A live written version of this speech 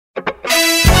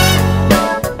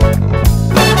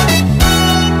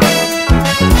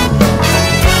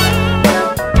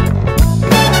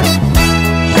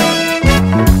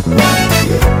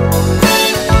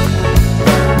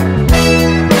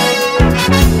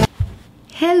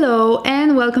Hello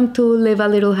and welcome to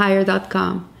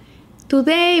livealittlehigher.com.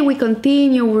 Today we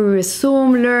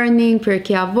resume learning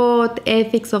Pirkei Avot,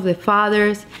 Ethics of the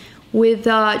Fathers, with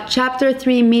chapter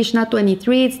 3, Mishna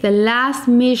 23. It's the last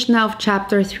Mishna of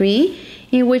chapter 3,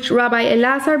 in which Rabbi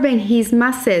Elazar ben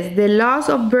Hisma says the laws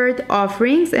of birth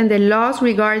offerings and the laws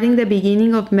regarding the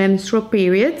beginning of menstrual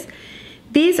periods.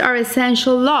 These are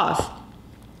essential laws.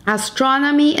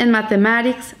 Astronomy and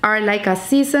mathematics are like a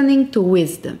seasoning to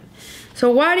wisdom. So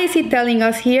what is he telling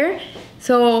us here?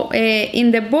 So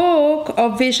in the book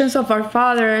of Visions of Our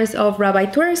Fathers of Rabbi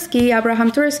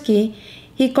Abraham Tversky,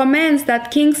 he comments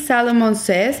that King Solomon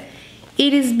says,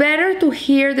 "It is better to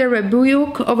hear the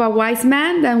rebuke of a wise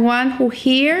man than one who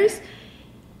hears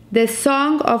the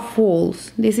song of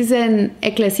fools." This is in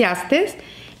Ecclesiastes.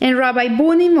 And Rabbi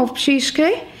Bunim of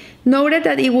Pirkei noted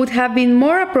that it would have been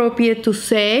more appropriate to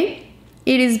say,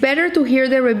 "It is better to hear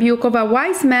the rebuke of a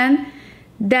wise man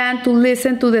than to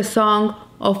listen to the song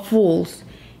of fools."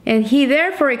 And he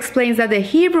therefore explains that the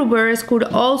Hebrew verse could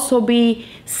also be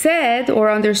said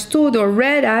or understood or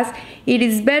read as, "It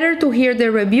is better to hear the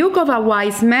rebuke of a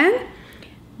wise man,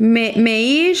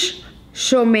 meish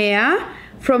shomea,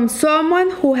 from someone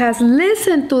who has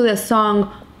listened to the song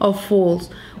of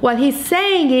fools." What he's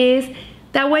saying is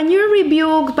that when you're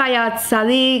rebuked by a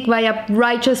tzaddik, by a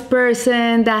righteous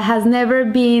person that has never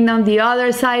been on the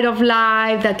other side of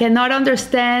life, that cannot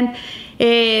understand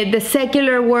the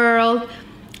secular world,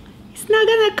 it's not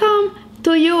gonna come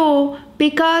to you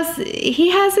because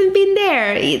he hasn't been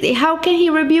there. How can he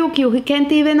rebuke you? He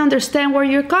can't even understand where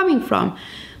you're coming from.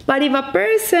 But if a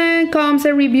person comes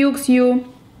and rebukes you,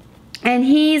 and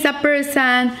he is a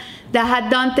person that had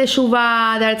done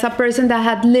teshuvah, that's a person that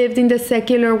had lived in the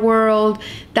secular world,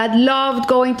 that loved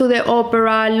going to the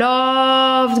opera,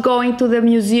 loved going to the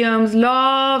museums,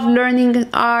 loved learning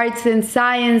arts and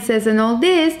sciences and all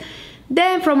this,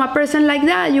 then from a person like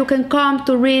that, you can come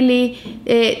to really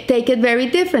take it very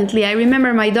differently. I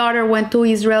remember my daughter went to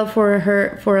Israel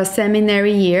for a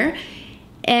seminary year,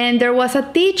 and there was a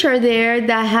teacher there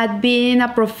that had been a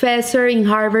professor in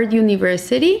Harvard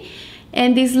University.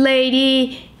 And this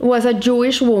lady was a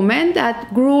Jewish woman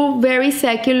that grew very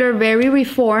secular, very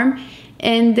reformed.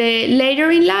 And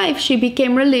later in life, she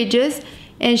became religious,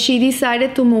 and she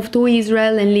decided to move to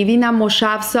Israel and live in a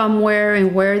moshav somewhere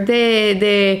and wear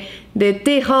the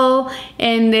tichel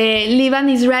and live an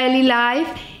Israeli life.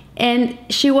 And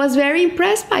she was very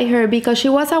impressed by her because she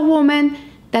was a woman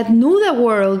that knew the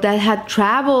world, that had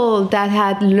traveled, that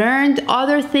had learned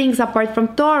other things apart from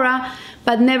Torah,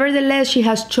 but nevertheless, she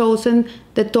has chosen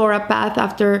the Torah path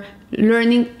after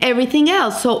learning everything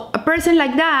else. So a person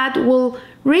like that will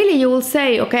really, you will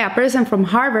say, okay, a person from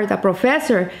Harvard, a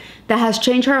professor that has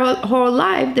changed her whole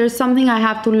life, there's something I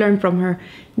have to learn from her.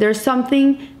 There's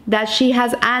something that she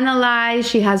has analyzed,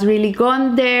 she has really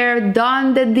gone there,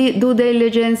 done the due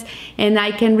diligence, and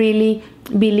I can really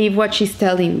believe what she's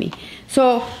telling me.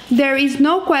 So there is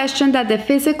no question that the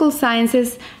physical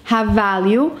sciences have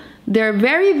value. They're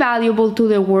very valuable to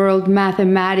the world: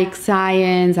 mathematics,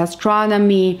 science,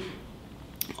 astronomy.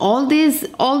 All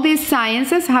these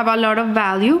sciences have a lot of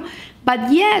value.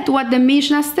 But yet, what the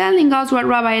Mishna is telling us, what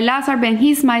Rabbi Elazar ben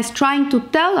Hisma is trying to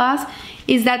tell us,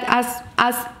 is that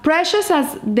as precious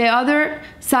as the other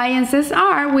sciences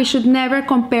are, we should never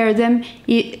compare them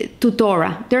to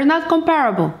Torah. They're not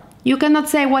comparable. You cannot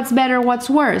say what's better, what's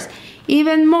worse.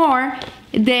 Even more,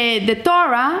 the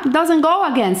Torah doesn't go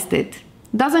against it.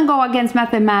 Doesn't go against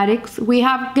mathematics. We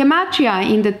have gematria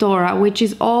in the Torah, which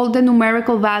is all the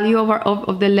numerical value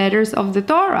of the letters of the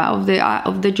Torah,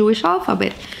 of the Jewish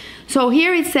alphabet. So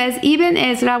here it says, even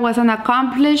Ezra was an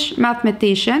accomplished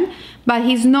mathematician, but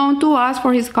he's known to us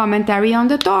for his commentary on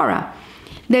the Torah.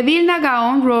 The Vilna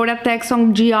Gaon wrote a text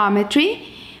on geometry,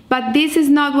 but this is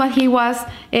not what he was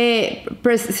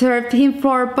preserved him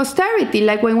for posterity.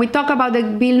 Like when we talk about the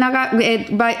Vilna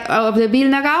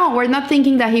Gaon, we're not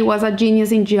thinking that he was a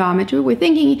genius in geometry. We're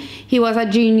thinking he was a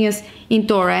genius in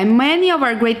Torah. And many of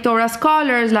our great Torah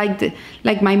scholars,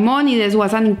 like Maimonides,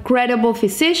 was an incredible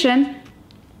physician,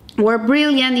 were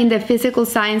brilliant in the physical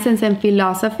sciences and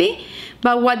philosophy.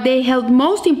 But what they held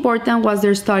most important was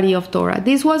their study of Torah.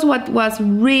 This was what was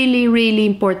really, really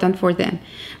important for them.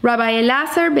 Rabbi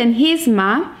Elazar ben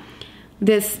Hisma,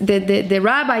 the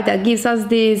rabbi that gives us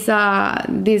this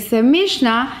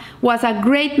Mishnah, was a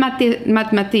great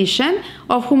mathematician,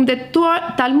 of whom the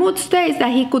Talmud states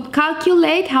that he could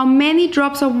calculate how many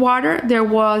drops of water there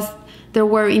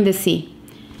were in the sea.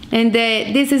 And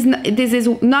this is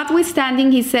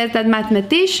notwithstanding, he says that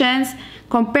mathematicians,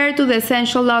 compared to the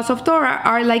essential laws of Torah,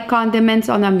 are like condiments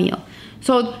on a meal.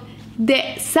 So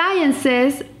the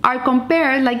sciences are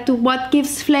compared like to what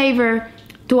gives flavor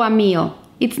to a meal.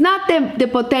 It's not the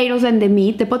potatoes and the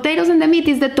meat. The potatoes and the meat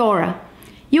is the Torah.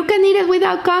 You can eat it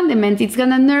without condiments. It's going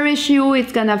to nourish you.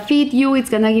 It's going to feed you. It's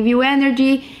going to give you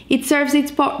energy. It serves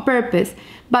its purpose.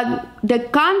 But the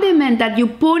condiment that you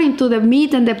put into the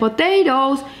meat and the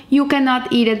potatoes, you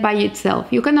cannot eat it by itself.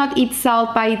 You cannot eat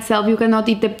salt by itself. You cannot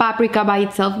eat the paprika by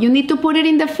itself. You need to put it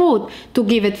in the food to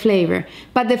give it flavor.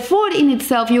 But the food in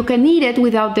itself, you can eat it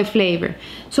without the flavor.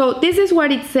 So this is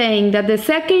what it's saying, that the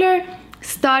secular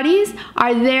studies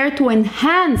are there to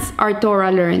enhance our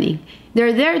Torah learning.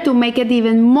 They're there to make it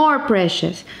even more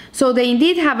precious. So they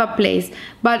indeed have a place.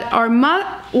 But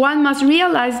one must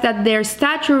realize that their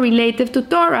stature relative to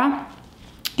Torah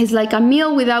is like a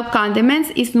meal without condiments,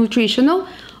 is nutritional,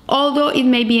 although it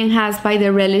may be enhanced by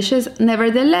the relishes.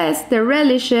 Nevertheless, the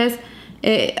relishes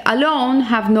alone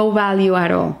have no value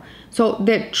at all. So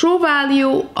the true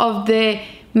value of the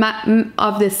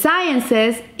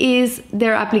sciences is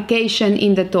their application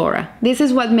in the Torah. This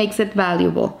is what makes it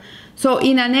valuable. So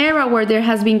in an era where there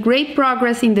has been great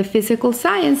progress in the physical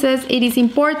sciences, it is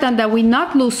important that we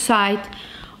not lose sight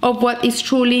of what is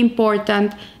truly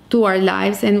important to our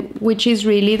lives, and which is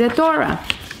really the Torah.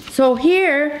 So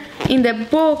here in the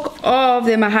book of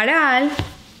the Maharal,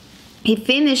 he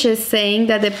finishes saying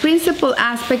that the principal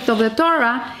aspect of the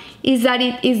Torah is that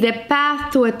it is the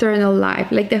path to eternal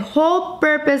life. Like the whole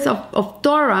purpose of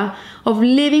Torah, of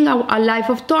living a life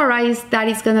of Torah, is that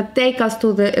it's going to take us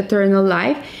to the eternal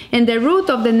life. And the root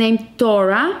of the name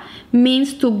Torah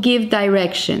means to give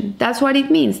direction. That's what it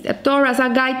means. The Torah is a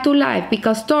guide to life,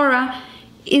 because Torah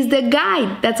is the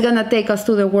guide that's going to take us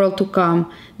to the world to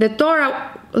come. The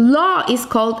Torah law is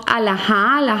called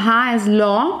alaha. Alaha is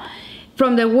law,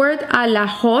 from the word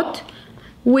alahot,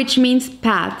 which means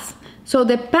paths. So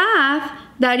the path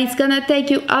that is going to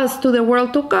take us to the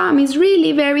world to come is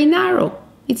really very narrow.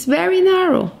 It's very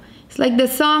narrow. It's like the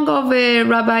song of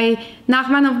Rabbi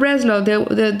Nachman of Breslov,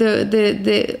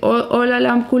 the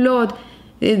Olam Kulot.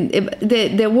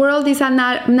 The world is a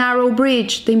narrow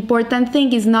bridge. The important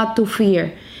thing is not to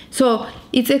fear. So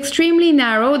it's extremely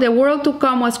narrow. The world to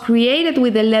come was created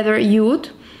with the letter Yud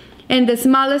and the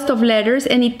smallest of letters,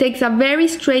 and it takes a very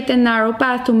straight and narrow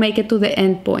path to make it to the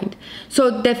end point.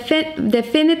 So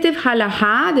definitive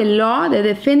halacha, the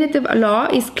definitive law,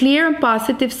 is clear and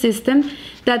positive system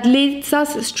that leads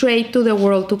us straight to the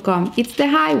world to come. It's the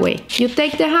highway. You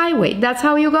take the highway. That's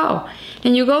how you go.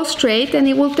 And you go straight and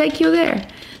it will take you there.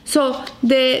 So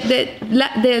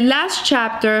the last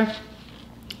chapter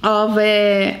of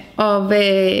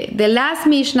the last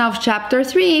Mishna of chapter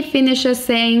 3 finishes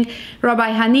saying,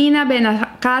 Rabbi Hanina ben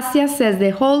Acacia says,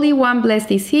 the Holy One,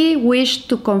 blessed is He, wished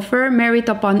to confer merit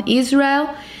upon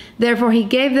Israel. Therefore He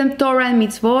gave them Torah and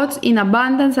mitzvot in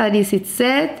abundance, as it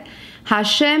said,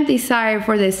 Hashem desired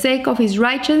for the sake of His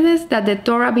righteousness that the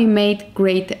Torah be made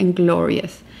great and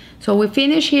glorious. So we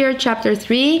finish here chapter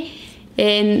 3.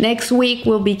 And next week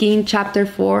we'll begin chapter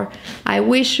 4. I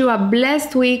wish you a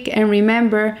blessed week, and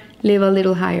remember, live a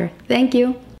little higher. Thank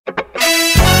you.